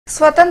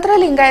स्वतंत्र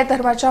लिंगायत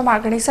धर्माच्या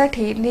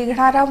मागणीसाठी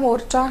निघणारा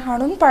मोर्चा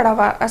हाणून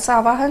पाडावा असं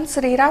आवाहन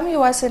श्रीराम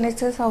युवा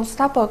सेनेचे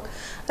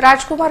संस्थापक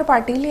राजकुमार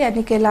पाटील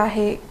यांनी केलं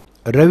आहे।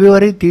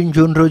 रविवारी 3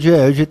 जून रोजी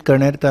आयोजित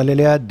करण्यात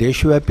आलेल्या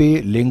देशव्यापी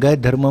लिंगायत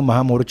धर्म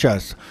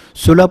महामोर्चास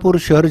सोलापूर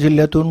शहर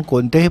जिल्ह्यातून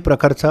कोणत्याही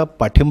प्रकारचा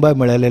पाठिंबा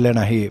मिळालेला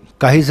नाही।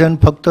 काही जण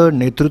फक्त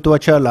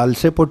नेतृत्वाच्या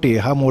लालसेपोटी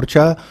हा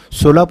मोर्चा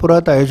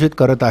सोलापुरात आयोजित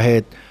करत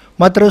आहेत।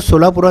 मात्र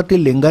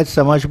सोलापुरातील लिंगायत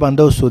समाज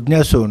बांधव सुज्ञ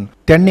असून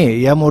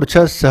त्यांनी या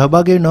मोर्चात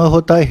सहभागी न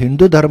होता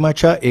हिंदू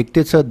धर्माच्या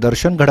एकतेचं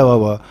दर्शन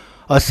घडवावं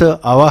असं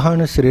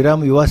आवाहन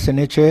श्रीराम युवा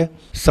सेनेचे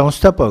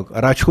संस्थापक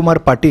राजकुमार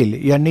पाटील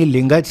यांनी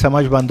लिंगायत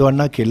समाज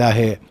बांधवांना केलं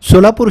आहे।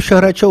 सोलापूर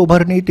शहराच्या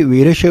उभारणीत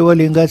वीरशैव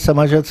लिंगायत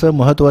समाजाचं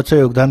महत्त्वाचं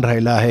योगदान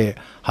राहिलं आहे।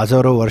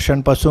 हजारो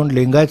वर्षांपासून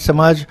लिंगायत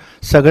समाज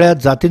सगळ्या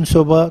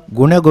जातींसोबत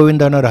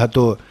गुण्यागोविंदानं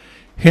राहतो।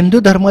 हिंदू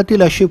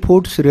धर्मातील अशी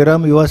फूट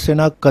श्रीराम युवा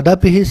सेना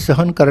कदापिही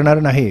सहन करणार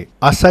नाही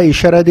असा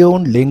इशारा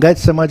देऊन लिंगायत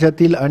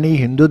समाजातील आणि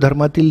हिंदू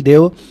धर्मातील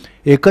देव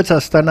एकच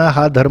असताना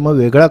हा धर्म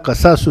वेगळा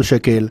कसा असू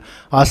शकेल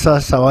असा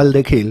सवाल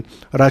देखील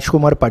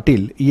राजकुमार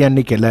पाटील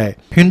यांनी केला आहे।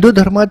 हिंदू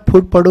धर्मात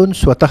फूट पडून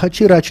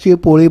स्वतःची राजकीय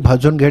पोळी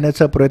भाजून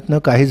घेण्याचा प्रयत्न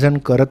काही जण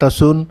करत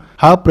असून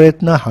हा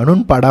प्रयत्न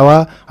हाणून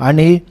पाडावा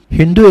आणि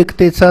हिंदू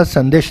एकतेचा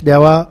संदेश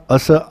द्यावा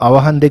असं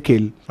आवाहन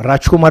देखील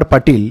राजकुमार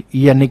पाटील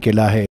यांनी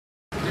केलं आहे।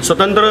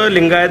 स्वतंत्र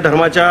लिंगायत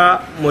धर्माच्या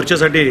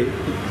मोर्चासाठी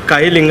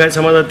काही लिंगायत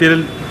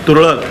समाजातील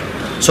तुरळक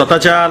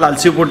स्वतःच्या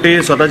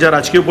लालसीपोटी स्वतःच्या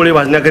राजकीय पोळी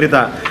भाजून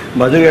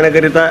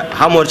घेण्याकरिता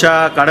हा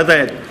मोर्चा काढत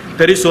आहेत।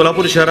 तरी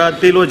सोलापूर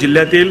शहरातील व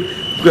जिल्ह्यातील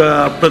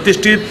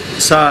प्रतिष्ठित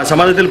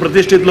समाजातील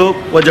प्रतिष्ठित लोक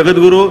व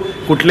जगद्गुरू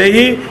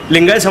कुठलेही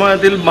लिंगायत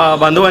समाजातील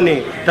बांधवांनी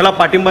त्याला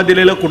पाठिंबा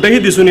दिलेलं कुठेही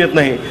दिसून येत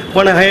नाही।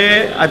 पण हे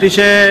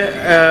अतिशय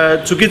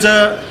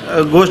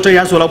चुकीचं गोष्ट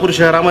या सोलापूर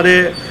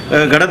शहरामध्ये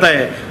घडत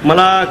आहे।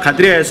 मला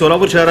खात्री आहे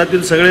सोलापूर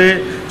शहरातील सगळे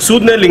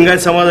सुज्ञ लिंगायत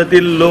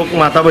समाजातील लोक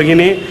माता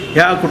भगिनी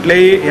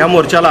ह्या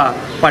मोर्चाला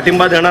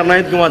पाठिंबा देणार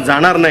नाहीत किंवा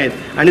जाणार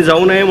नाहीत आणि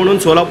जाऊ नये म्हणून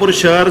सोलापूर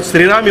शहर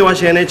श्रीराम युवा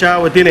सेनेच्या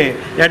वतीने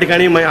या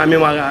ठिकाणी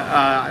आम्ही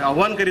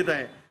आव्हान करीत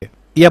आहे।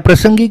 या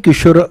प्रसंगी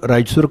किशोर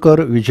रायचूरकर,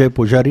 विजय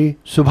पुजारी,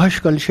 सुभाष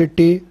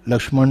कलशेट्टी,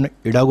 लक्ष्मण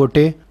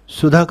इडागोटे,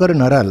 सुधाकर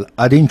नराल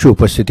आदींची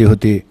उपस्थिती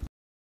होती।